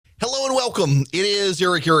and welcome. It is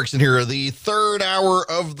Eric Erickson here, the third hour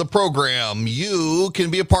of the program. You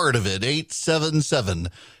can be a part of it.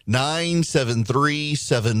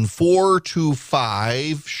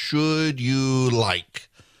 877-973-7425, should you like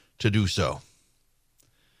to do so.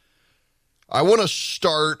 I want to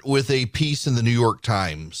start with a piece in the New York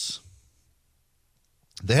Times.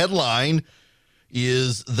 The headline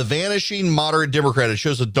is "The Vanishing Moderate Democrat." It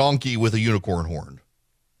shows a donkey with a unicorn horn.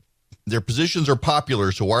 Their positions are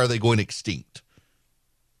popular, so why are they going extinct?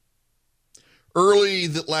 Early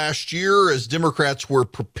last year, as Democrats were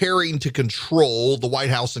preparing to control the White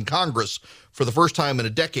House and Congress for the first time in a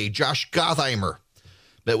decade, Josh Gottheimer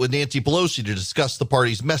met with Nancy Pelosi to discuss the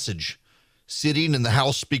party's message. Sitting in the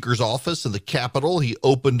House Speaker's office in the Capitol, he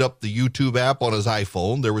opened up the YouTube app on his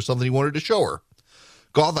iPhone. There was something he wanted to show her.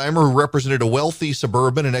 Gottheimer, who represented a wealthy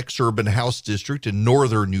suburban and exurban House district in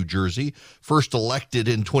northern New Jersey, first elected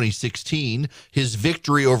in 2016, his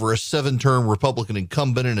victory over a 7-term Republican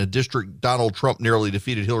incumbent in a district Donald Trump narrowly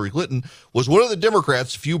defeated Hillary Clinton, was one of the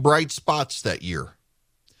Democrats' few bright spots that year.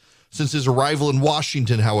 Since his arrival in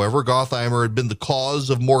Washington, however, Gottheimer had been the cause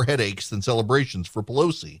of more headaches than celebrations for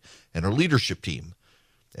Pelosi and her leadership team.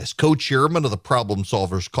 As co-chairman of the Problem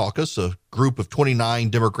Solvers Caucus, a group of 29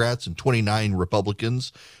 Democrats and 29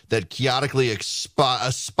 Republicans that chaotically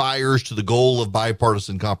aspires to the goal of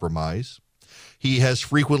bipartisan compromise, he has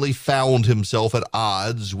frequently found himself at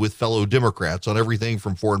odds with fellow Democrats on everything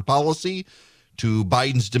from foreign policy to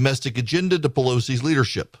Biden's domestic agenda to Pelosi's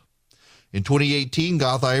leadership. In 2018,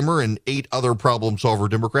 Gottheimer and 8 other problem solver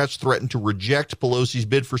Democrats threatened to reject Pelosi's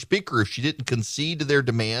bid for Speaker if she didn't concede to their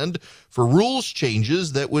demand for rules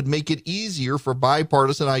changes that would make it easier for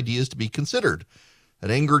bipartisan ideas to be considered. That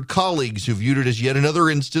angered colleagues who viewed it as yet another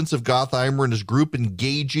instance of Gottheimer and his group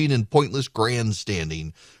engaging in pointless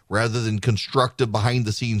grandstanding rather than constructive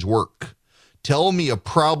behind-the-scenes work. Tell me a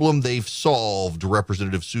problem they've solved,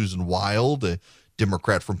 Representative Susan Wild, a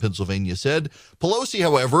Democrat from Pennsylvania, said. Pelosi,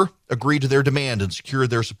 however, agreed to their demand and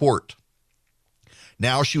secured their support.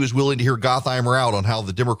 Now she was willing to hear Gottheimer out on how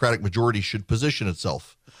the Democratic majority should position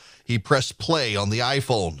itself. He pressed play on the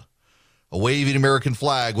iPhone. A waving American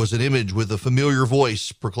flag was an image with a familiar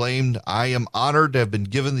voice proclaimed, "I am honored to have been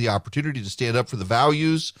given the opportunity to stand up for the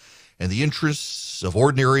values and the interests of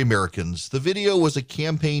ordinary Americans." The video was a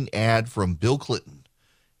campaign ad from Bill Clinton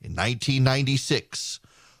in 1996.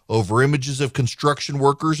 Over images of construction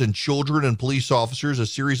workers and children and police officers, a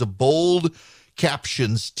series of bold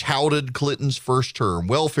captions touted Clinton's first term: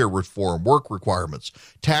 welfare reform, work requirements,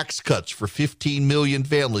 tax cuts for 15 million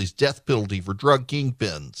families, death penalty for drug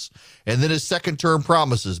kingpins. And then his second term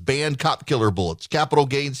promises: ban cop killer bullets, capital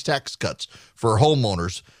gains tax cuts for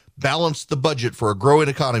homeowners, balance the budget for a growing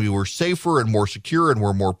economy. We're safer and more secure and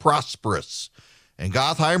we're more prosperous. And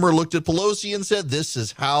Gottheimer looked at Pelosi and said, "This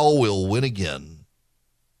is how we'll win again."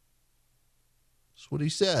 What he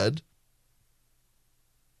said.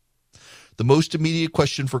 The most immediate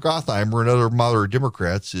question for Gottheimer and other moderate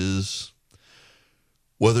Democrats is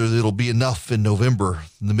whether it'll be enough in November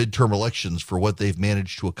in the midterm elections for what they've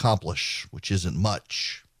managed to accomplish, which isn't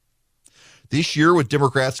much. This year, with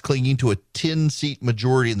Democrats clinging to a 10-seat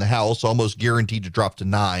majority in the House, almost guaranteed to drop to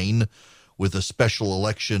 9, with a special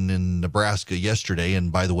election in Nebraska yesterday, and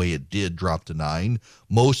by the way, it did drop to 9,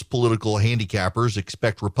 most political handicappers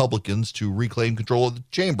expect Republicans to reclaim control of the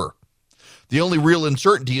chamber. The only real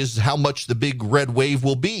uncertainty is how much the big red wave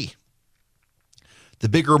will be. The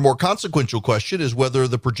bigger, more consequential question is whether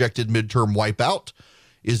the projected midterm wipeout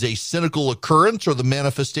is a cynical occurrence or the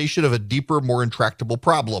manifestation of a deeper, more intractable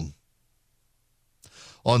problem.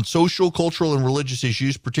 On social, cultural, and religious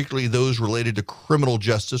issues, particularly those related to criminal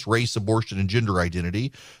justice, race, abortion, and gender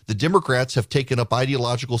identity, the Democrats have taken up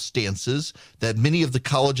ideological stances that many of the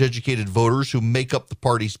college-educated voters who make up the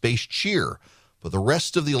party's base cheer, but the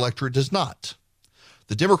rest of the electorate does not.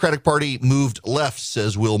 The Democratic Party moved left,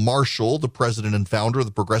 says Will Marshall, the president and founder of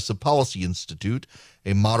the Progressive Policy Institute,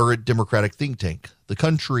 a moderate Democratic think tank. The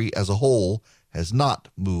country as a whole has not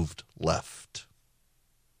moved left.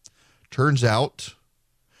 Turns out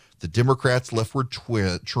the Democrats' leftward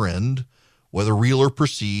trend, whether real or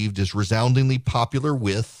perceived, is resoundingly popular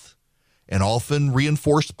with and often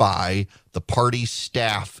reinforced by the party's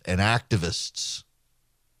staff and activists.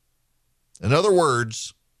 In other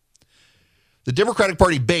words, the Democratic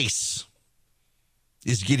Party base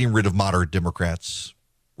is getting rid of moderate Democrats.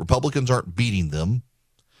 Republicans aren't beating them.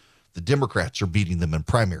 The Democrats are beating them in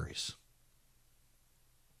primaries.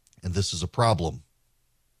 And this is a problem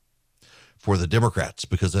for the Democrats,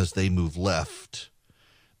 because as they move left,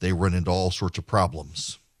 they run into all sorts of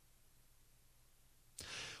problems.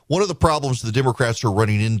 One of the problems the Democrats are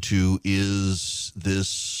running into is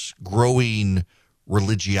this growing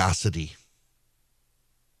religiosity,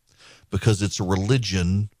 because it's a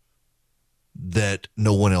religion that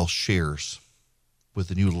no one else shares,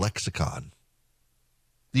 with a new lexicon.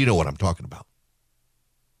 You know what I'm talking about.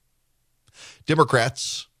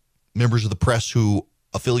 Democrats, members of the press who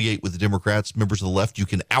affiliate with the Democrats, members of the left, you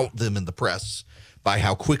can out them in the press by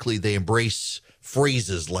how quickly they embrace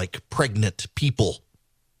phrases like pregnant people,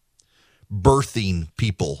 birthing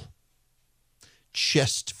people,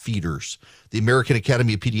 chest feeders. The American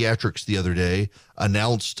Academy of Pediatrics the other day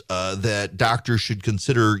announced that doctors should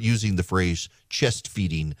consider using the phrase chest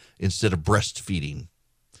feeding instead of breastfeeding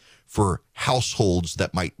for households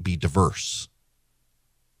that might be diverse.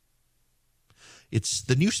 It's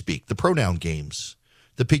the newspeak, the pronoun games,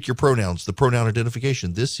 the pick your pronouns, the pronoun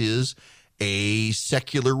identification. This is a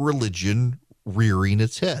secular religion rearing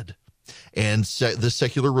its head. And the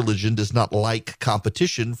secular religion does not like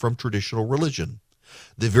competition from traditional religion.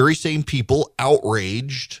 The very same people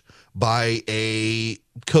outraged by a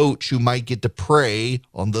coach who might get to pray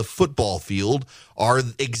on the football field are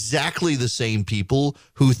exactly the same people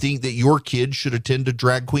who think that your kid should attend a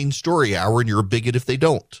drag queen story hour and you're a bigot if they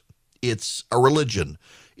don't. It's a religion.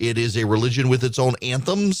 It is a religion with its own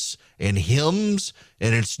anthems and hymns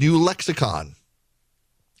and its new lexicon.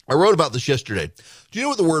 I wrote about this yesterday. Do you know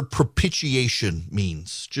what the word propitiation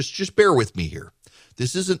means? Just bear with me here.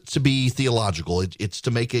 This isn't to be theological. It's to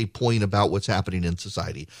make a point about what's happening in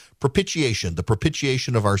society. Propitiation, the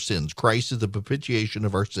propitiation of our sins. Christ is the propitiation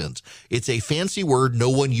of our sins. It's a fancy word no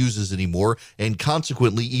one uses anymore, and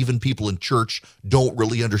consequently, even people in church don't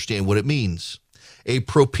really understand what it means. A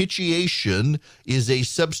propitiation is a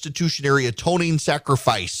substitutionary atoning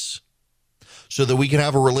sacrifice so that we can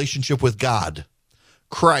have a relationship with God.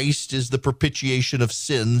 Christ is the propitiation of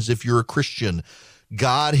sins if you're a Christian.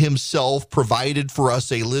 God himself provided for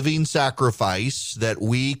us a living sacrifice that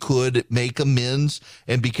we could make amends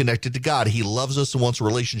and be connected to God. He loves us and wants a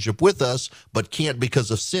relationship with us, but can't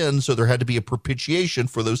because of sin, so there had to be a propitiation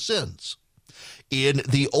for those sins. In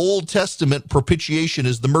the Old Testament, propitiation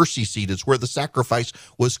is the mercy seat. It's where the sacrifice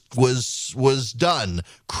was done.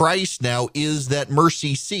 Christ now is that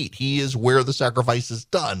mercy seat. He is where the sacrifice is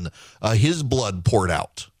done. His blood poured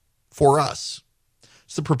out for us.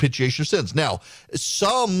 It's the propitiation of sins. Now,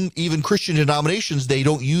 some, even Christian denominations, they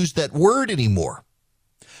don't use that word anymore.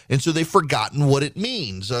 And so they've forgotten what it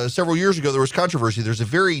means. Several years ago, there was controversy. There's a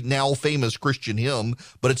very now famous Christian hymn,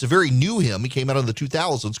 but it's a very new hymn. It came out in the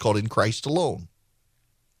 2000s called In Christ Alone.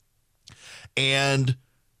 And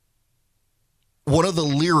one of the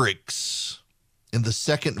lyrics in the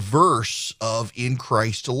second verse of In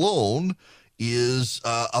Christ Alone is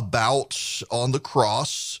about on the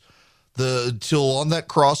cross, till on that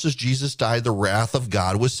cross as Jesus died, the wrath of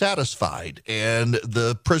God was satisfied. And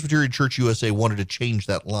the Presbyterian Church USA wanted to change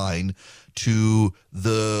that line to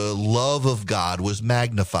the love of God was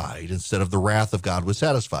magnified instead of the wrath of God was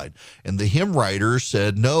satisfied. And the hymn writer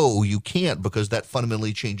said, no, you can't, because that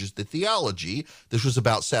fundamentally changes the theology. This was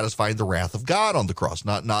about satisfying the wrath of God on the cross,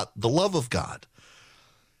 not the love of God.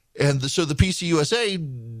 And so the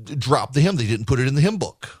PCUSA dropped the hymn. They didn't put it in the hymn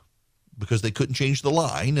book because they couldn't change the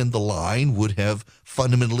line, and the line would have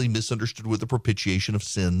fundamentally misunderstood what the propitiation of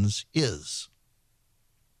sins is.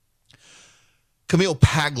 Camille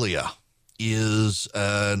Paglia is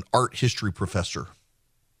an art history professor,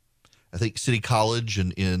 I think City College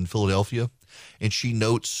in Philadelphia, and she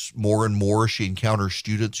notes more and more she encounters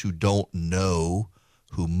students who don't know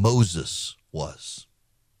who Moses was.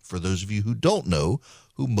 For those of you who don't know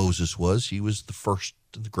who Moses was, he was the first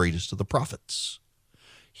and the greatest of the prophets.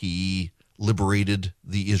 He liberated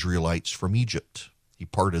the Israelites from Egypt. He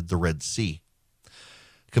parted the Red Sea.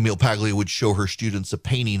 Camille Paglia would show her students a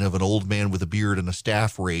painting of an old man with a beard and a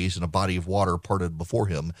staff raised and a body of water parted before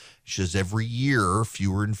him. She says every year,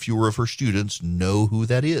 fewer and fewer of her students know who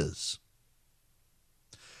that is.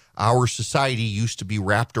 Our society used to be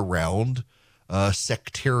wrapped around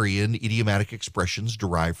sectarian idiomatic expressions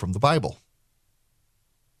derived from the Bible.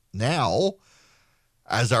 Now,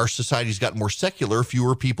 as our society's gotten more secular,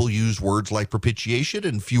 fewer people use words like propitiation,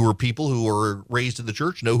 and fewer people who are raised in the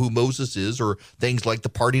church know who Moses is, or things like the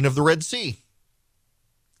parting of the Red Sea.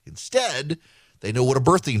 Instead, they know what a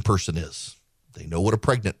birthing person is. They know what a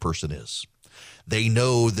pregnant person is. They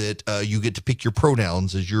know that you get to pick your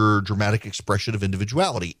pronouns as your dramatic expression of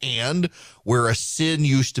individuality. And where a sin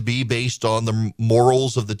used to be based on the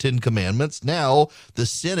morals of the Ten Commandments, now the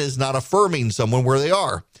sin is not affirming someone where they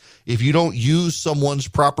are. If you don't use someone's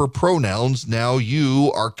proper pronouns, now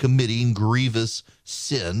you are committing grievous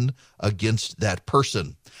sin against that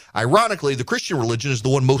person. Ironically, the Christian religion is the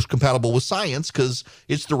one most compatible with science because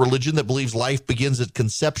it's the religion that believes life begins at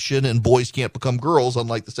conception and boys can't become girls,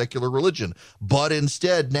 unlike the secular religion. But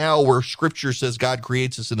instead, now where Scripture says God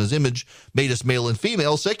creates us in his image, made us male and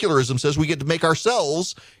female, secularism says we get to make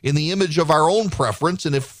ourselves in the image of our own preference,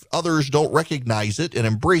 and if others don't recognize it and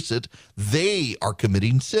embrace it, they are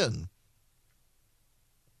committing sin.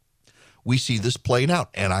 We see this playing out,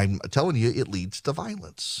 and I'm telling you, it leads to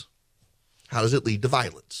violence. How does it lead to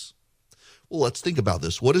violence? Well, let's think about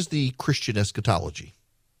this. What is the Christian eschatology?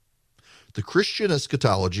 The Christian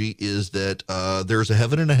eschatology is that there's a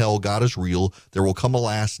heaven and a hell. God is real. There will come a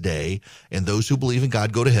last day, and those who believe in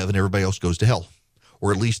God go to heaven. Everybody else goes to hell,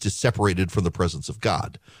 or at least is separated from the presence of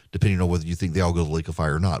God, depending on whether you think they all go to the lake of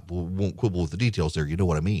fire or not. We won't quibble with the details there. You know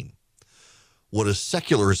what I mean. What is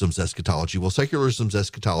secularism's eschatology? Well, secularism's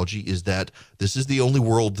eschatology is that this is the only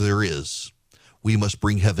world there is. We must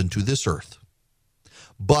bring heaven to this earth.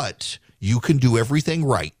 But you can do everything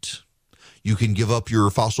right. You can give up your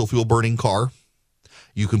fossil fuel burning car.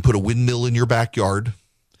 You can put a windmill in your backyard.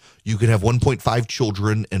 You can have 1.5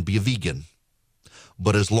 children and be a vegan.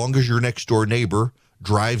 But as long as your next door neighbor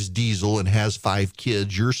drives diesel and has 5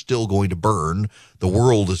 kids, you're still going to burn. The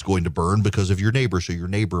world is going to burn because of your neighbor. So your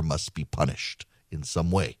neighbor must be punished in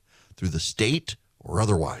some way through the state or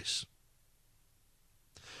otherwise.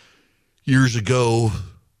 Years ago,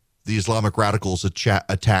 the Islamic radicals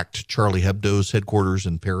attacked Charlie Hebdo's headquarters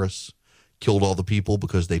in Paris, killed all the people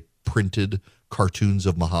because they printed cartoons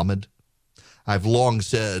of Muhammad. I've long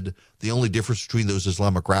said the only difference between those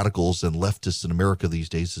Islamic radicals and leftists in America these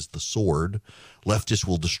days is the sword. Leftists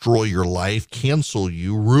will destroy your life, cancel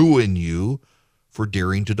you, ruin you for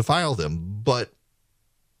daring to defile them. But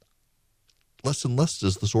less and less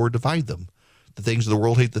does the sword divide them. The things of the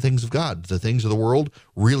world hate the things of God. The things of the world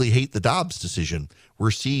really hate the Dobbs decision.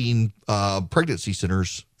 We're seeing pregnancy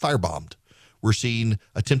centers firebombed. We're seeing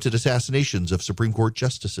attempted assassinations of Supreme Court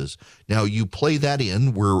justices. Now, you play that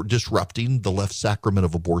in, we're disrupting the left sacrament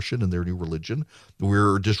of abortion and their new religion.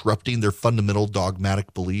 We're disrupting their fundamental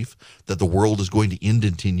dogmatic belief that the world is going to end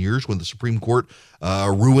in 10 years when the Supreme Court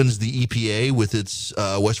ruins the EPA with its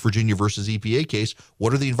West Virginia versus EPA case.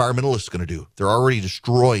 What are the environmentalists going to do? They're already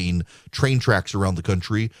destroying train tracks around the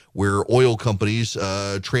country where oil companies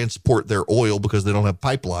transport their oil because they don't have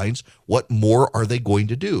pipelines. What more are they going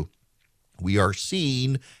to do? We are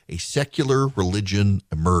seeing a secular religion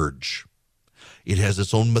emerge. It has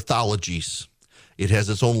its own mythologies. It has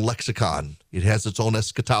its own lexicon. It has its own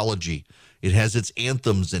eschatology. It has its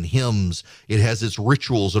anthems and hymns. It has its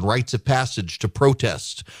rituals and rites of passage to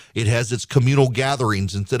protest. It has its communal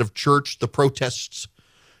gatherings. Instead of church, the protests.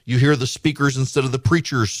 You hear the speakers instead of the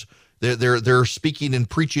preachers. They're speaking and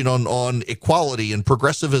preaching on equality and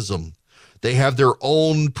progressivism. They have their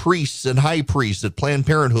own priests and high priests at Planned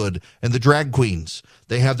Parenthood and the drag queens.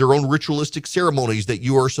 They have their own ritualistic ceremonies that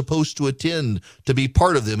you are supposed to attend to be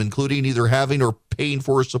part of them, including either having or paying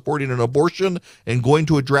for or supporting an abortion and going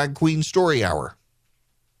to a drag queen story hour.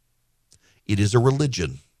 It is a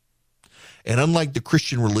religion. And unlike the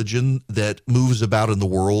Christian religion that moves about in the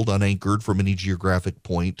world unanchored from any geographic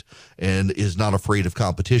point and is not afraid of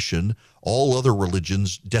competition, all other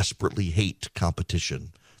religions desperately hate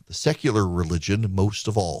competition. The secular religion, most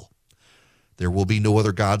of all. There will be no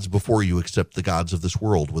other gods before you except the gods of this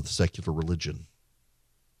world with the secular religion.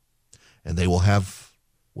 And they will have,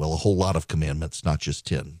 well, a whole lot of commandments, not just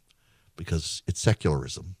 10, because it's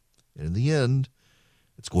secularism. And in the end,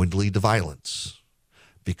 it's going to lead to violence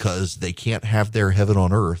because they can't have their heaven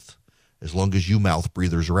on earth as long as you mouth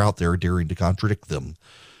breathers are out there daring to contradict them.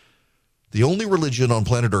 The only religion on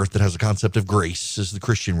planet Earth that has a concept of grace is the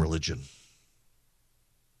Christian religion.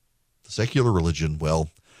 Secular religion, well,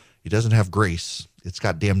 it doesn't have grace. It's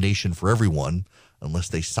got damnation for everyone unless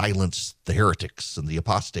they silence the heretics and the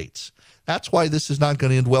apostates. That's why this is not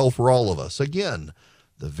going to end well for all of us. Again,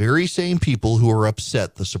 the very same people who are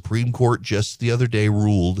upset the Supreme Court just the other day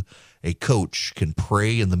ruled a coach can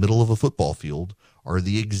pray in the middle of a football field are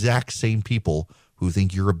the exact same people who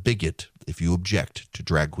think you're a bigot if you object to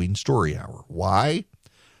Drag Queen Story Hour. Why?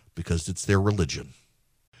 Because it's their religion.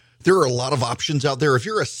 There are a lot of options out there. If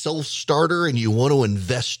you're a self-starter and you want to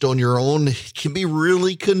invest on your own, it can be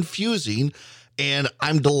really confusing. And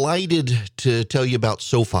I'm delighted to tell you about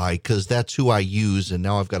SoFi because that's who I use, and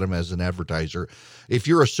now I've got them as an advertiser. If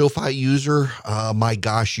you're a SoFi user, my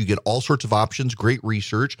gosh, you get all sorts of options, great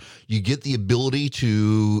research. You get the ability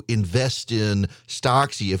to invest in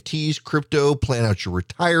stocks, EFTs, crypto, plan out your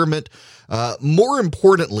retirement. More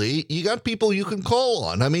importantly, you got people you can call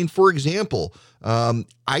on. I mean, for example,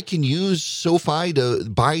 I can use SoFi to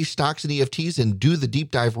buy stocks and EFTs and do the deep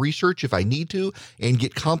dive research if I need to and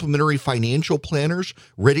get complimentary financial planners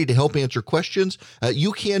ready to help answer questions.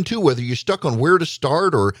 You can too, whether you're stuck on where to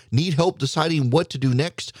start or need help deciding what to do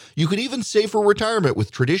next. You can even save for retirement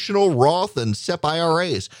with traditional Roth and SEP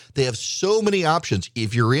IRAs. They have so many options.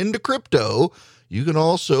 If you're into crypto, you can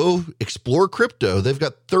also explore crypto. They've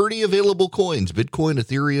got 30 available coins: Bitcoin,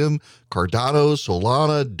 Ethereum, Cardano,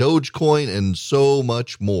 Solana, Dogecoin, and so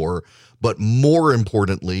much more. But more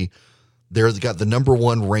importantly, they've got the number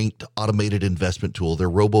one ranked automated investment tool, their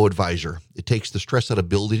robo-advisor. It takes the stress out of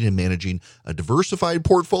building and managing a diversified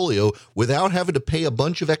portfolio without having to pay a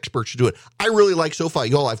bunch of experts to do it. I really like SoFi.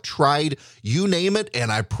 Y'all, I've tried, you name it, and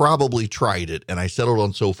I probably tried it, and I settled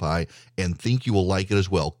on SoFi and think you will like it as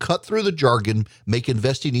well. Cut through the jargon, make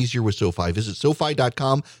investing easier with SoFi. Visit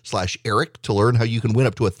SoFi.com/Eric to learn how you can win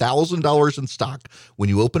up to $1,000 in stock when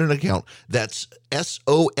you open an account. That's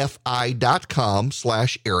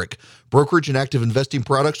SoFi.com/Eric. Brokerage and active investing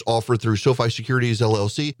products offered through SoFi Securities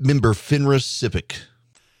LLC, member FINRA SIPC.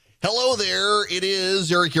 Hello there, it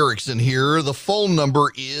is Eric Erickson here. The phone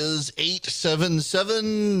number is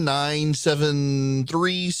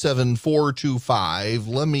 877-973-7425.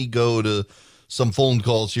 Let me go to some phone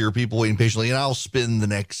calls here, people waiting patiently, and I'll spend the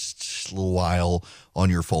next little while on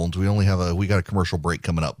your phones. We got a commercial break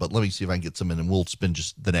coming up, but let me see if I can get some in, and we'll spend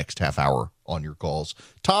just the next half hour on your calls.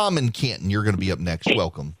 Tom and Canton, you're going to be up next.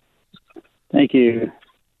 Welcome. Thank you.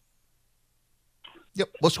 Yep.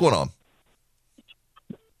 What's going on?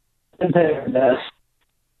 Friends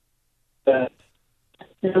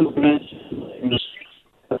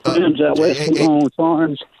out west on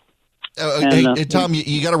farms. Hey, Tom,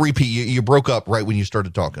 you got to repeat. You broke up right when you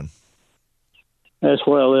started talking. That's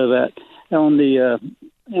where I live at. On the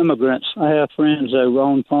immigrants, I have friends that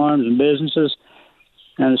own farms and businesses,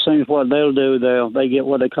 and it seems what they'll do, they get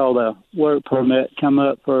what they call a work permit, come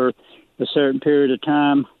up for a certain period of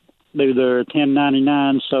time, do their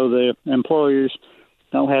 1099, so the employers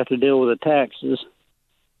don't have to deal with the taxes.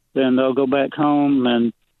 Then they'll go back home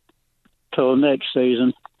and till next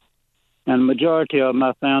season. And the majority of them,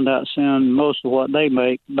 I found out, send most of what they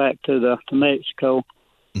make back to Mexico,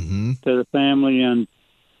 to the family and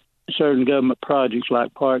certain government projects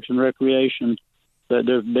like parks and recreation that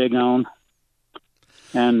they're big on.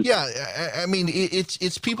 And yeah, I mean,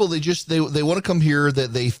 it's people. They want to come here.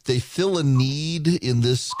 That they fill a need in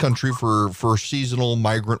this country for seasonal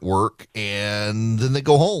migrant work, and then they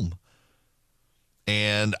go home.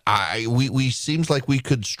 And we seems like we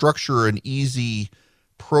could structure an easy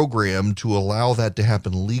program to allow that to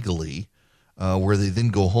happen legally, where they then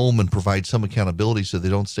go home and provide some accountability so they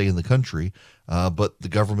don't stay in the country. But the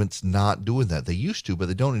government's not doing that. They used to, but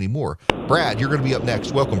they don't anymore. Brad, you're going to be up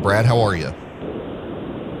next. Welcome, Brad. How are you?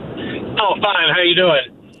 Oh, fine. How you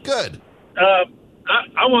doing? Good.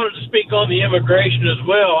 I wanted to speak on the immigration as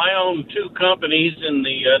well. I own two companies in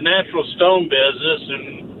the natural stone business,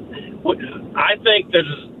 and I think there's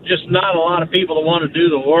just not a lot of people that want to do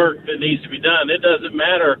the work that needs to be done. It doesn't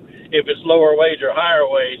matter if it's lower wage or higher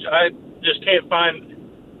wage. I just can't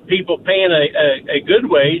find people paying a good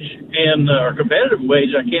wage and or competitive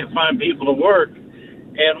wage. I can't find people to work.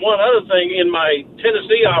 And one other thing, in my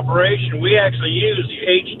Tennessee operation, we actually use the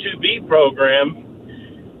H-2B program,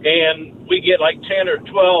 and we get like 10 or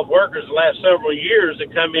 12 workers the last several years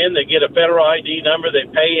that come in. They get a federal ID number, they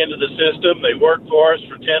pay into the system, they work for us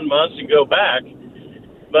for 10 months and go back.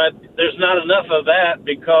 But there's not enough of that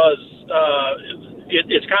because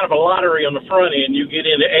it's kind of a lottery on the front end. You get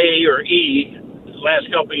into A or E. The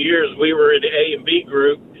last couple of years, we were in the A and B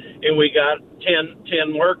group, and we got 10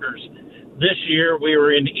 workers. This year we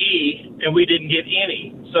were in E and we didn't get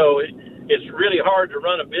any. So it's really hard to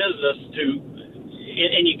run a business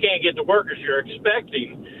and you can't get the workers you're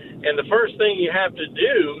expecting. And the first thing you have to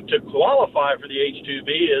do to qualify for the H-2B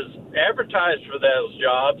is advertise for those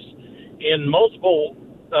jobs in multiple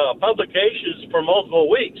publications for multiple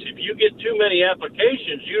weeks. If you get too many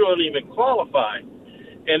applications, you don't even qualify.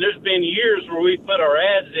 And there's been years where we put our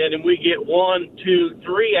ads in and we get 1, 2,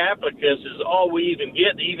 3 applicants is all we even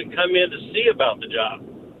get to even come in to see about the job.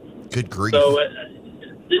 Good grief. So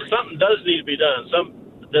something does need to be done.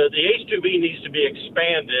 The H-2B needs to be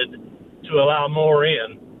expanded to allow more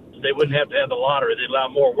in. They wouldn't have to have the lottery. They'd allow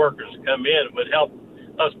more workers to come in. It would help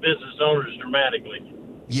us business owners dramatically.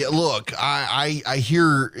 Yeah, look, I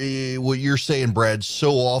hear what you're saying, Brad,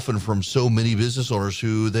 so often from so many business owners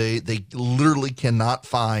who they literally cannot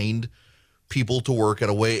find people to work at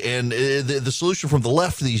a way. And the solution from the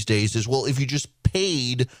left these days is, well, if you just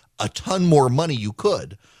paid a ton more money, you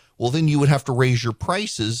could. well, then you would have to raise your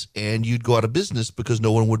prices and you'd go out of business because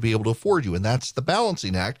no one would be able to afford you. And that's the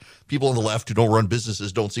balancing act. People on the left who don't run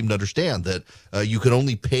businesses don't seem to understand that you can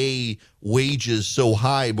only pay wages so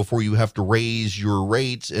high before you have to raise your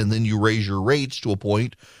rates. And then you raise your rates to a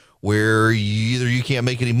point where either you can't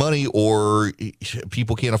make any money or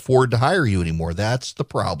people can't afford to hire you anymore. That's the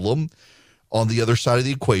problem on the other side of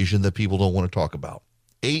the equation that people don't want to talk about.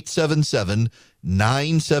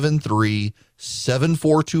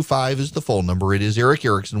 877-973-7425 is the phone number. It is Eric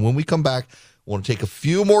Erickson. When we come back, I want to take a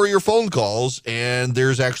few more of your phone calls, and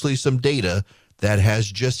there's actually some data that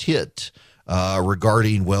has just hit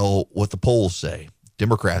regarding, well, what the polls say.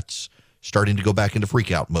 Democrats starting to go back into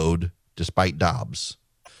freakout mode despite Dobbs.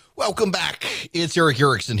 Welcome back. It's Eric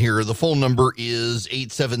Erickson here. The phone number is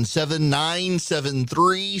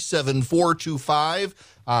 877-973-7425.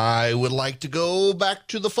 I would like to go back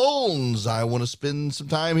to the phones. I want to spend some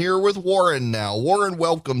time here with Warren now. Warren,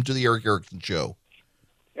 welcome to the Eric Erickson Show.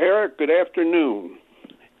 Eric, good afternoon.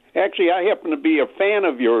 Actually, I happen to be a fan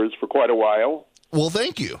of yours for quite a while. Well,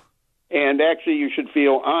 thank you. And actually, you should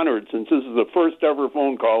feel honored since this is the first ever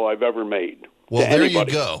phone call I've ever made. Well, there you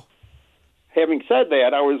go. Having said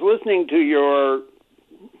that, I was listening to your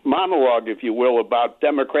monologue, if you will, about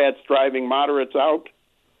Democrats driving moderates out.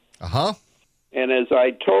 Uh-huh. And as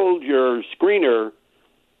I told your screener,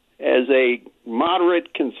 as a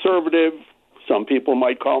moderate conservative, some people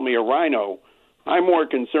might call me a rhino, I'm more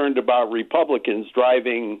concerned about Republicans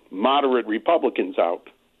driving moderate Republicans out.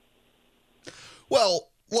 Well,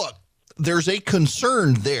 look, there's a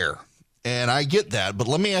concern there, and I get that, but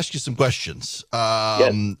let me ask you some questions.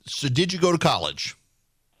 Yes. So did you go to college?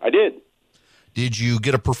 I did. Did you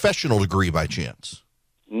get a professional degree by chance?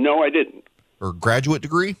 No, I didn't. Or graduate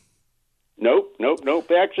degree? Nope.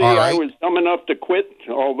 Actually, right. I was dumb enough to quit,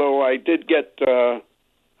 although I did get, I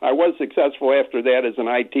was successful after that as an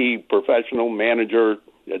IT professional, manager,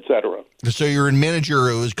 etc. So you're in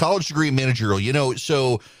managerial, it was college degree in managerial.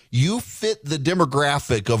 So you fit the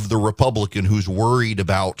demographic of the Republican who's worried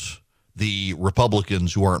about the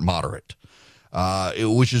Republicans who aren't moderate,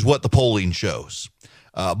 which is what the polling shows.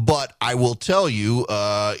 But I will tell you,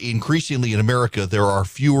 increasingly in America, there are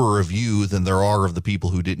fewer of you than there are of the people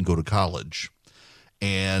who didn't go to college.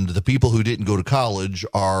 And the people who didn't go to college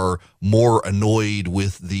are more annoyed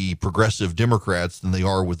with the progressive Democrats than they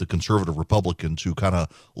are with the conservative Republicans who kind of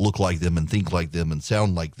look like them and think like them and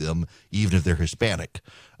sound like them, even if they're Hispanic.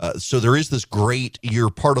 So there is this you're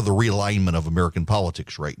part of the realignment of American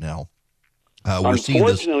politics right now. We're seeing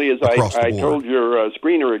this across the board. I told your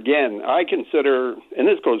screener again, I consider, and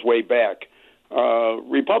this goes way back,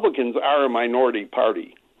 Republicans are a minority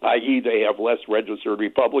party, i.e. they have less registered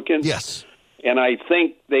Republicans. Yes. And I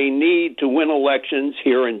think they need to win elections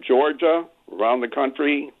here in Georgia, around the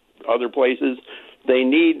country, other places. They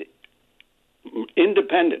need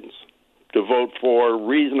independents to vote for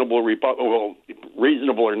reasonable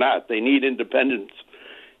reasonable or not. They need independents.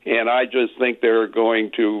 And I just think they're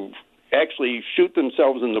going to actually shoot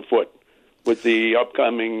themselves in the foot with the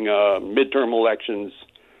upcoming midterm elections,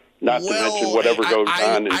 not to mention whatever goes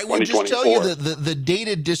on in 2024. I would just tell you that the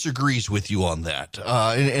data disagrees with you on that.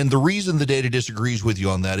 And the reason the data disagrees with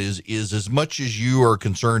you on that is as much as you are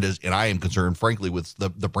concerned, and I am concerned, frankly, with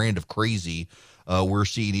the brand of crazy we're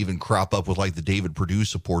seeing even crop up with like the David Perdue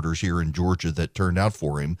supporters here in Georgia that turned out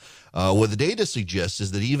for him. What the data suggests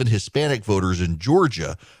is that even Hispanic voters in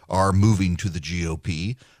Georgia are moving to the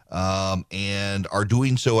GOP. And are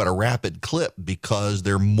doing so at a rapid clip because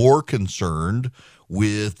they're more concerned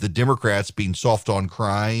with the Democrats being soft on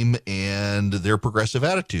crime and their progressive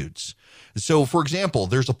attitudes. So, for example,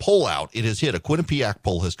 there's a poll out. It has hit. A Quinnipiac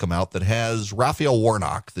poll has come out that has Raphael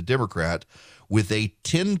Warnock, the Democrat, with a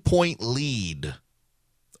 10-point lead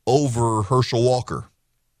over Herschel Walker.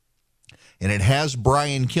 And it has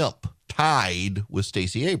Brian Kemp tied with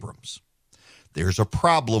Stacey Abrams. There's a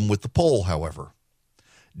problem with the poll, however.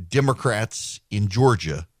 Democrats in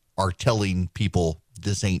Georgia are telling people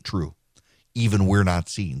this ain't true. Even we're not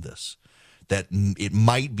seeing this. That it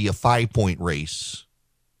might be a 5-point race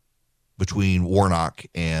between Warnock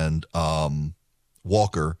and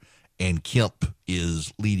Walker, and Kemp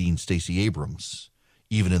is leading Stacey Abrams,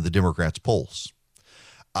 even in the Democrats' polls.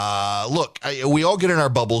 Look, we all get in our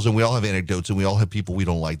bubbles, and we all have anecdotes, and we all have people we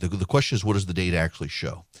don't like. The question is, what does the data actually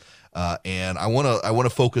show? And I want to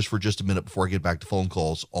focus for just a minute before I get back to phone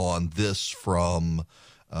calls on this from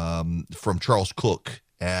Charles Cook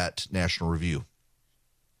at National Review.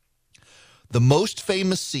 The most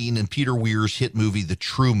famous scene in Peter Weir's hit movie, The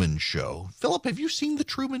Truman Show. Philip, have you seen The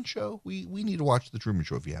Truman Show? We need to watch The Truman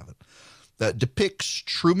Show if you haven't. That depicts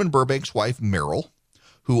Truman Burbank's wife, Meryl,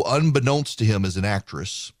 who, unbeknownst to him as an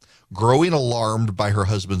actress, growing alarmed by her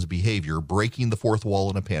husband's behavior, breaking the fourth wall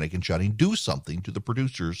in a panic and shouting, "Do something," to the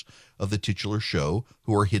producers of the titular show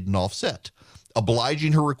who are hidden off set.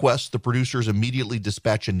 Obliging her request, the producers immediately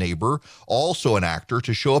dispatch a neighbor, also an actor,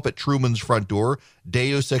 to show up at Truman's front door,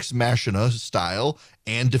 Deus Ex Machina style,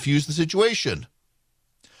 and defuse the situation.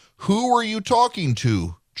 "Who are you talking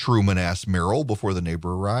to?" Truman asks Merrill before the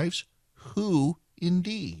neighbor arrives. Who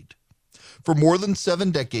indeed? For more than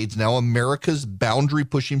 7 decades now, America's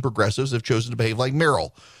boundary-pushing progressives have chosen to behave like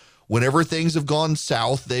Merrill. Whenever things have gone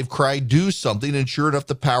south, they've cried, "Do something," and sure enough,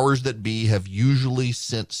 the powers that be have usually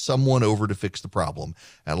sent someone over to fix the problem.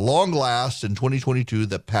 At long last, in 2022,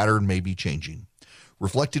 that pattern may be changing.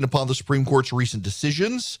 Reflecting upon the Supreme Court's recent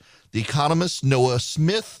decisions, the economist Noah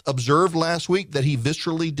Smith observed last week that he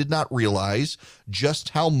viscerally did not realize just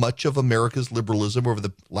how much of America's liberalism over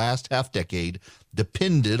the last half-decade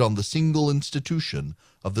depended on the single institution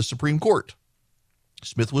of the Supreme Court.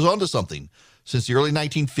 Smith was onto something. Since the early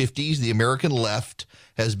 1950s, the American left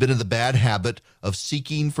has been in the bad habit of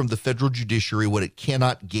seeking from the federal judiciary what it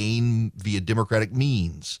cannot gain via democratic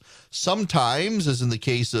means. Sometimes, as in the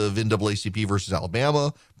case of NAACP versus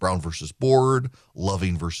Alabama, Brown versus Board,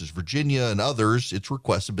 Loving versus Virginia, and others, its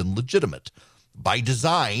requests have been legitimate. By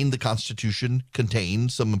design, the Constitution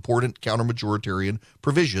contains some important counter-majoritarian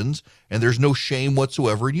provisions, and there's no shame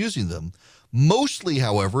whatsoever in using them. Mostly,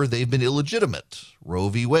 however, they've been illegitimate. Roe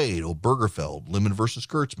v. Wade, Obergefell, Lemon versus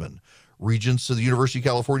Kurtzman, Regents of the University of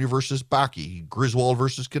California versus Bakke, Griswold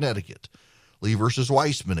versus Connecticut, Lee versus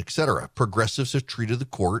Weissman, etc. Progressives have treated the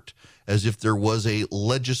court as if there was a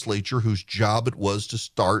legislature whose job it was to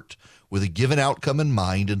start with a given outcome in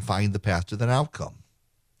mind and find the path to that outcome.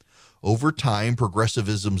 Over time,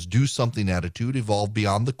 progressivism's do something attitude evolved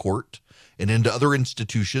beyond the court and into other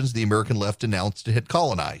institutions the American left announced it had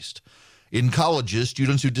colonized. In colleges,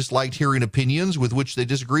 students who disliked hearing opinions with which they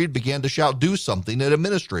disagreed began to shout, "Do something," at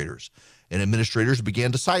administrators, and administrators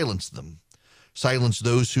began to silence them, silence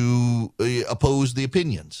those who opposed the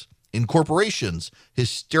opinions. In corporations,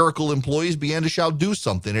 hysterical employees began to shout, "Do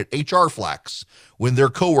something," at HR flacks when their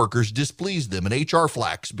coworkers displeased them, and HR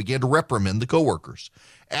flacks began to reprimand the coworkers.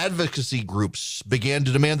 Advocacy groups began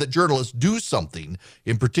to demand that journalists do something,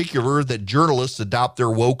 in particular that journalists adopt their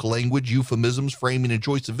woke language, euphemisms, framing, and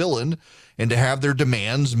choice of villain, and to have their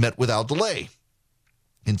demands met without delay.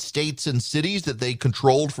 In states and cities that they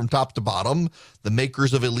controlled from top to bottom, the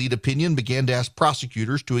makers of elite opinion began to ask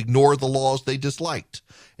prosecutors to ignore the laws they disliked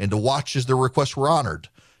and to watch as their requests were honored.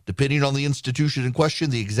 Depending on the institution in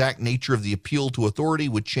question, the exact nature of the appeal to authority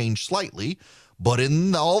would change slightly, but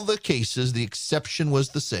in all the cases, the expectation was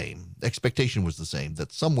the same,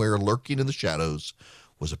 that somewhere lurking in the shadows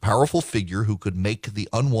was a powerful figure who could make the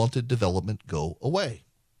unwanted development go away.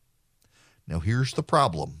 Now here's the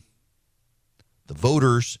problem. The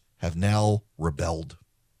voters have now rebelled.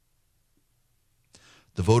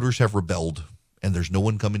 The voters have rebelled, and there's no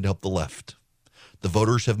one coming to help the left. The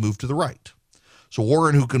voters have moved to the right. So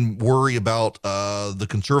Warren, who can worry about the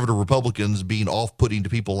conservative Republicans being off-putting to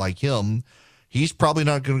people like him, he's probably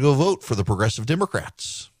not going to go vote for the progressive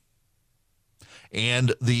Democrats.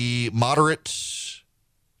 And the moderate,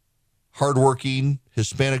 hardworking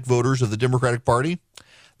Hispanic voters of the Democratic Party,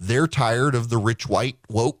 they're tired of the rich white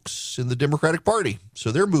wokes in the Democratic Party,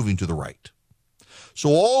 so they're moving to the right. So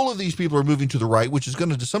all of these people are moving to the right, which is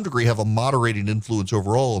going to some degree, have a moderating influence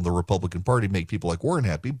overall on the Republican Party, make people like Warren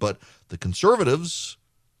happy, but the conservatives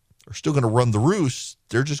are still going to run the roost.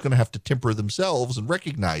 They're just going to have to temper themselves and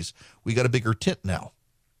recognize we got a bigger tent now.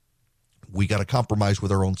 We got to compromise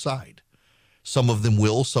with our own side. Some of them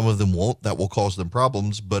will, some of them won't. That will cause them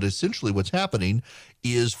problems. But essentially what's happening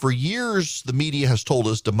is for years, the media has told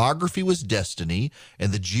us demography was destiny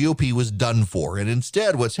and the GOP was done for. And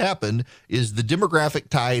instead, what's happened is the demographic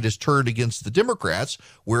tide has turned against the Democrats,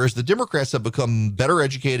 whereas the Democrats have become better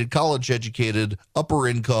educated, college educated, upper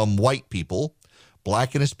income white people.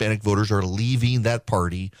 Black and Hispanic voters are leaving that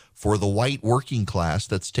party for the white working class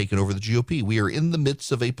that's taken over the GOP. We are in the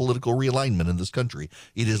midst of a political realignment in this country.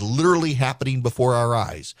 It is literally happening before our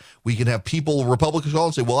eyes. We can have people, Republicans, call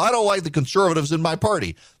and say, well, I don't like the conservatives in my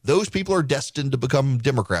party. Those people are destined to become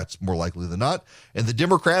Democrats more likely than not. And the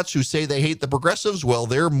Democrats who say they hate the progressives, well,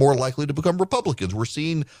 they're more likely to become Republicans. We're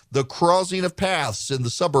seeing the crossing of paths in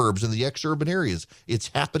the suburbs and the ex-urban areas.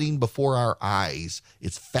 It's happening before our eyes.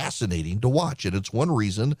 It's fascinating to watch. And it's one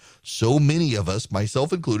reason so many of us,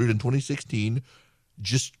 myself included, in 2016,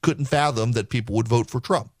 just couldn't fathom that people would vote for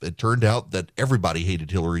Trump. It turned out that everybody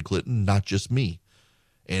hated Hillary Clinton, not just me.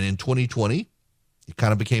 And in 2020, it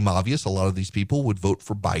kind of became obvious a lot of these people would vote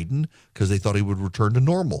for Biden because they thought he would return to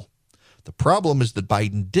normal. The problem is that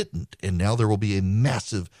Biden didn't, and now there will be a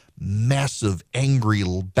massive, massive angry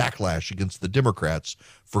backlash against the Democrats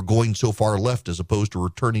for going so far left as opposed to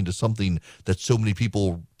returning to something that so many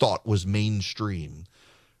people thought was mainstream.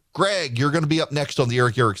 Greg, you're going to be up next on the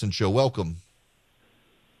Eric Erickson Show. Welcome.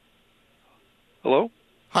 Hello?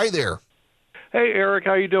 Hi there. Hey, Eric,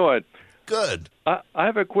 how you doing? Good. I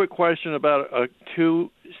have a quick question about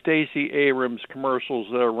two Stacey Abrams commercials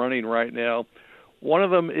that are running right now. One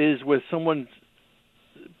of them is with someone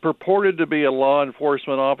purported to be a law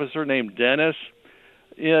enforcement officer named Dennis.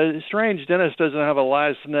 Strange, Dennis doesn't have a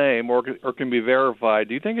last name or can be verified.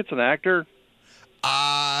 Do you think it's an actor?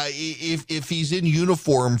 If he's in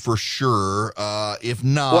uniform, for sure. If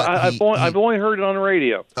not, well, I've only heard it on the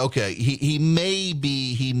radio. Okay, he may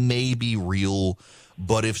be real,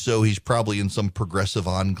 but if so, he's probably in some progressive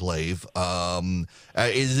enclave.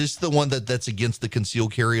 Is this the one that's against the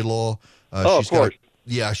concealed carry law? Of course.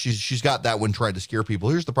 She's got that one trying to scare people.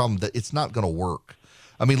 Here's the problem: that it's not going to work.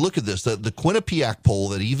 I mean, look at this. The Quinnipiac poll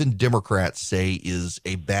that even Democrats say is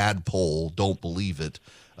a bad poll, don't believe it,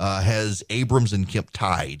 has Abrams and Kemp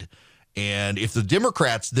tied. And if the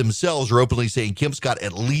Democrats themselves are openly saying Kemp's got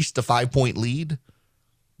at least a 5-point lead,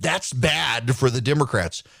 that's bad for the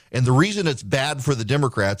Democrats. And the reason it's bad for the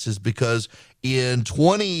Democrats is because in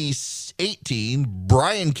 2018,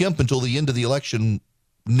 Brian Kemp, until the end of the election,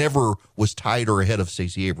 never was tied or ahead of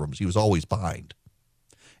Stacey Abrams. He was always behind.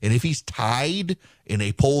 And if he's tied in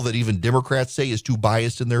a poll that even Democrats say is too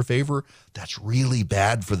biased in their favor, that's really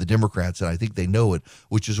bad for the Democrats, and I think they know it,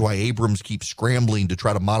 which is why Abrams keeps scrambling to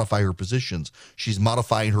try to modify her positions. She's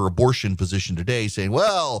modifying her abortion position today, saying,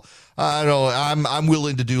 well, I'm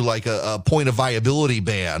willing to do like a point of viability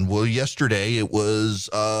ban. Well, yesterday it was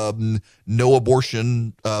no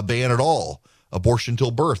abortion ban at all. Abortion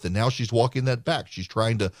till birth, and now she's walking that back. She's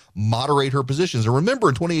trying to moderate her positions. And remember,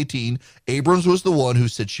 in 2018, Abrams was the one who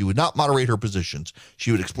said she would not moderate her positions.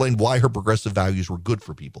 She would explain why her progressive values were good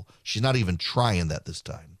for people. She's not even trying that this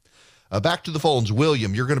time. Back to the phones.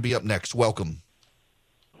 William, you're going to be up next. Welcome.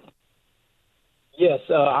 Yes,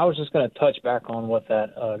 I was just going to touch back on what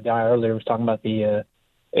that guy earlier was talking about, the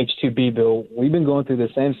H-2B bill. We've been going through the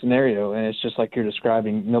same scenario, and it's just like you're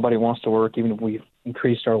describing. Nobody wants to work, even if we've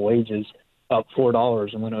increased our wages up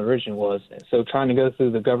 $4 and when it originally was. So trying to go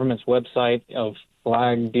through the government's website of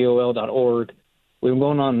flagdol.org, we've been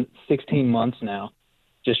going on 16 months now,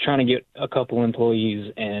 just trying to get a couple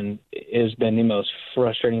employees, and it has been the most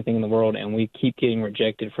frustrating thing in the world, and we keep getting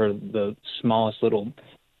rejected for the smallest little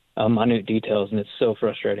minute details, and it's so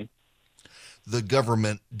frustrating. The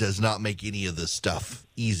government does not make any of this stuff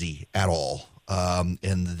easy at all,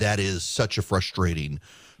 and that is such a frustrating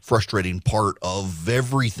part of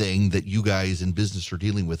everything that you guys in business are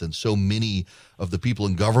dealing with. And so many of the people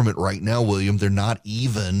in government right now, William, they're not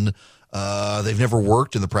even, they've never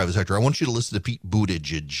worked in the private sector. I want you to listen to Pete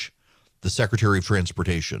Buttigieg, the Secretary of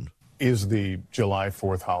Transportation. Is the July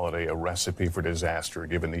 4th holiday a recipe for disaster,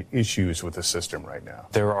 given the issues with the system right now?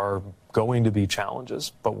 There are going to be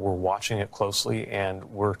challenges, but we're watching it closely, and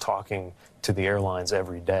we're talking to the airlines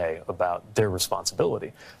every day about their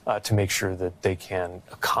responsibility to make sure that they can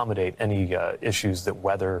accommodate any issues that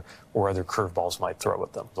weather or other curveballs might throw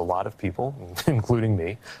at them. A lot of people, including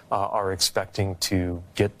me, are expecting to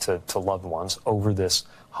get to loved ones over this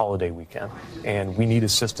holiday weekend, and we need a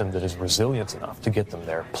system that is resilient enough to get them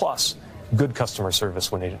there, plus good customer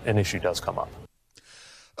service when an issue does come up.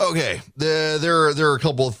 Okay, there are a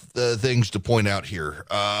couple of things to point out here.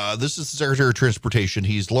 This is the Secretary of Transportation.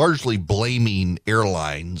 He's largely blaming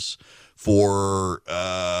airlines for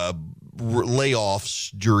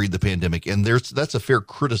layoffs during the pandemic, and that's a fair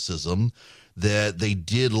criticism that they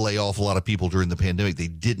did lay off a lot of people during the pandemic. They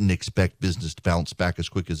didn't expect business to bounce back as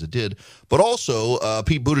quick as it did. But also,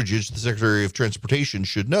 Pete Buttigieg, the Secretary of Transportation,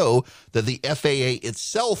 should know that the FAA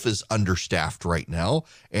itself is understaffed right now,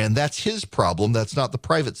 and that's his problem. That's not the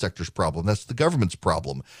private sector's problem. That's the government's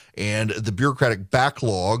problem. And the bureaucratic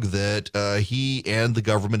backlog that he and the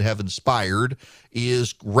government have inspired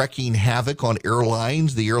is wreaking havoc on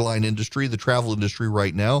airlines, the airline industry, the travel industry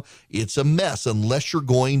right now. It's a mess. Unless you're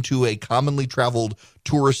going to a commonly traveled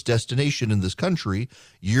tourist destination in this country,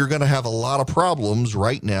 you're going to have a lot of problems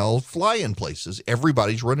right now flying places.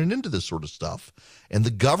 Everybody's running into this sort of stuff. And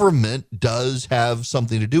the government does have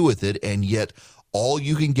something to do with it, and yet all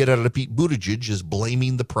you can get out of Pete Buttigieg is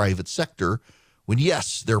blaming the private sector when,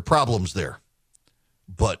 yes, there are problems there.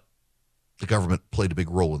 But the government played a big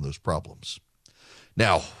role in those problems.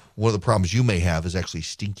 Now, one of the problems you may have is actually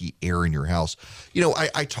stinky air in your house. You know,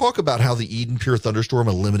 I talk about how the Eden Pure Thunderstorm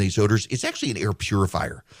eliminates odors. It's actually an air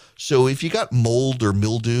purifier. So if you got mold or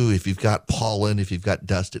mildew, if you've got pollen, if you've got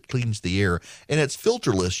dust, it cleans the air. And it's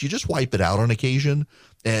filterless. You just wipe it out on occasion,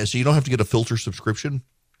 so you don't have to get a filter subscription.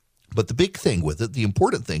 But the big thing with it, the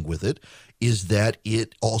important thing with it, is that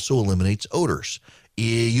it also eliminates odors.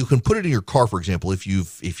 You can put it in your car, for example, if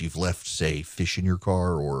you've left, say, fish in your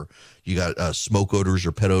car, or you got smoke odors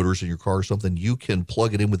or pet odors in your car or something, you can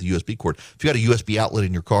plug it in with a USB cord. If you got a USB outlet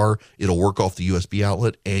in your car, it'll work off the USB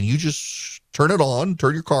outlet, and you just turn it on,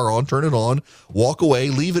 turn your car on, turn it on, walk away,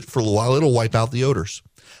 leave it for a little while. It'll wipe out the odors.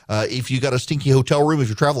 If you got a stinky hotel room, if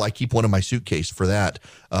you travel, I keep one in my suitcase for that.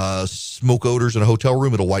 Smoke odors in a hotel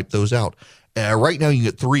room, it'll wipe those out. Right now, you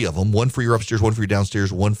get 3 of them, one for your upstairs, one for your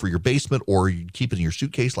downstairs, one for your basement, or you keep it in your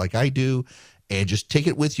suitcase like I do, and just take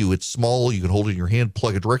it with you. It's small. You can hold it in your hand,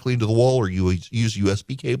 plug it directly into the wall, or you use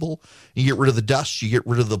USB cable. You get rid of the dust. You get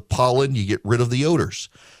rid of the pollen. You get rid of the odors.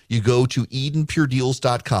 You go to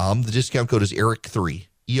EdenPureDeals.com. The discount code is ERIC3,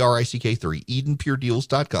 ERICK3,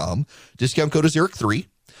 EdenPureDeals.com. Discount code is ERIC3.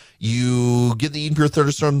 You get the Eden Pure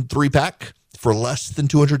Thunderstorm 3-pack. For less than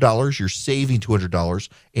 $200, you're saving $200,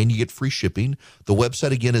 and you get free shipping. The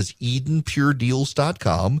website, again, is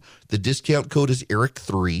EdenPureDeals.com. The discount code is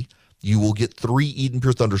ERIC3. You will get 3 Eden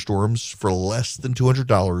Pure Thunderstorms for less than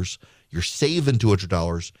 $200. You're saving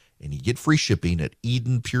 $200, and you get free shipping at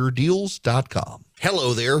EdenPureDeals.com.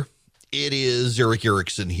 Hello there. It is Eric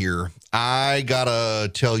Erickson here. I got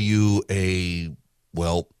to tell you a,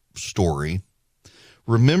 story.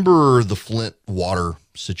 Remember the Flint water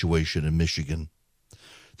situation in Michigan?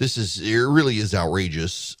 It really is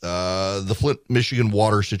outrageous. The Flint, Michigan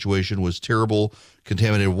water situation was terrible.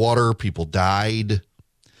 Contaminated water, people died.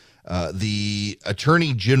 The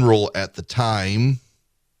attorney general at the time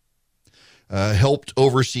helped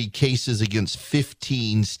oversee cases against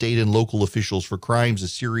 15 state and local officials for crimes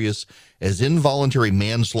as serious as involuntary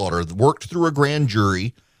manslaughter, worked through a grand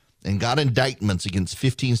jury and got indictments against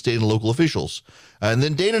 15 state and local officials. And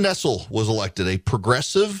then Dana Nessel was elected, a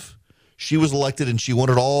progressive. She was elected, and she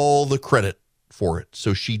wanted all the credit for it.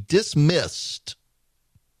 So she dismissed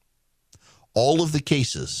all of the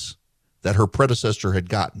cases that her predecessor had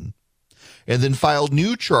gotten, and then filed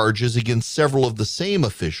new charges against several of the same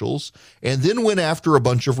officials, and then went after a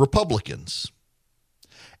bunch of Republicans.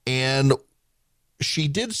 And she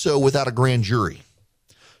did so without a grand jury.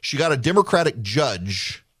 She got a Democratic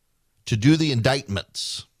judge to do the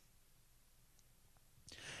indictments.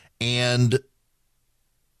 And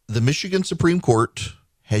the Michigan Supreme Court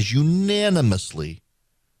has unanimously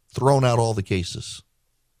thrown out all the cases.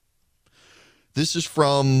 This is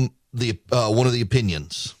from the one of the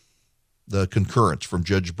opinions, the concurrence from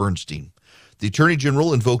Judge Bernstein. The Attorney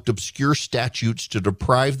General invoked obscure statutes to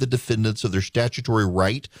deprive the defendants of their statutory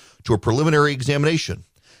right to a preliminary examination.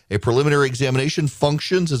 A preliminary examination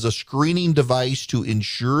functions as a screening device to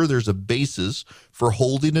ensure there's a basis for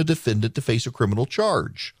holding a defendant to face a criminal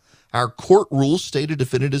charge. Our court rules state a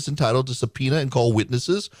defendant is entitled to subpoena and call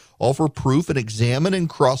witnesses, offer proof, and examine and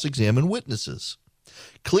cross-examine witnesses.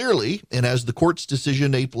 Clearly, and as the court's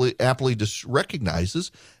decision aptly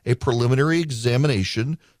recognizes, a preliminary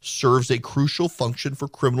examination serves a crucial function for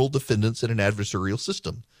criminal defendants in an adversarial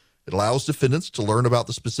system. It allows defendants to learn about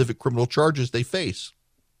the specific criminal charges they face,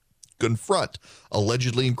 confront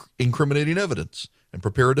allegedly incriminating evidence, and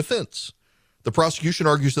prepare a defense. The prosecution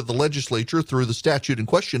argues that the legislature, through the statute in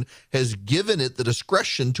question, has given it the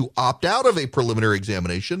discretion to opt out of a preliminary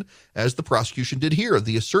examination, as the prosecution did here.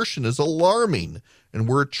 The assertion is alarming, and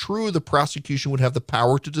were it true, the prosecution would have the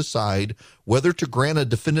power to decide whether to grant a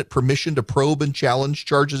defendant permission to probe and challenge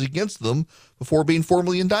charges against them before being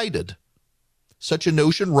formally indicted. Such a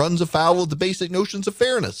notion runs afoul of the basic notions of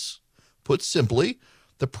fairness. Put simply,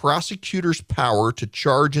 the prosecutor's power to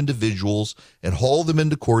charge individuals and haul them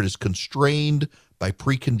into court is constrained by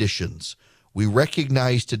preconditions. We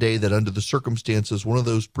recognize today that under the circumstances, one of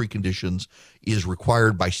those preconditions is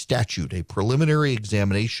required by statute, a preliminary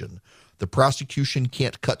examination. The prosecution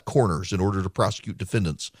can't cut corners in order to prosecute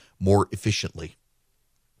defendants more efficiently.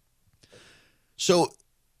 So,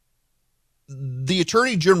 the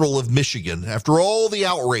Attorney General of Michigan, after all the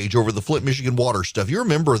outrage over the Flint, Michigan water stuff, you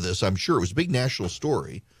remember this, I'm sure. It was a big national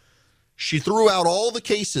story. She threw out all the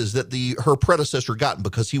cases that her predecessor gotten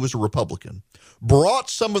because he was a Republican, brought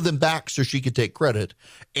some of them back so she could take credit,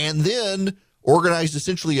 and then organized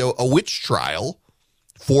essentially a witch trial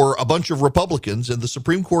for a bunch of Republicans. And the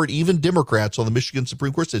Supreme Court, even Democrats on the Michigan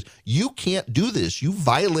Supreme Court, says, you can't do this. You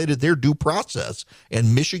violated their due process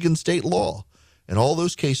and Michigan state law. And all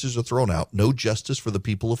those cases are thrown out. No justice for the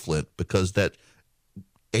people of Flint, because that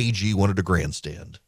AG wanted a grandstand.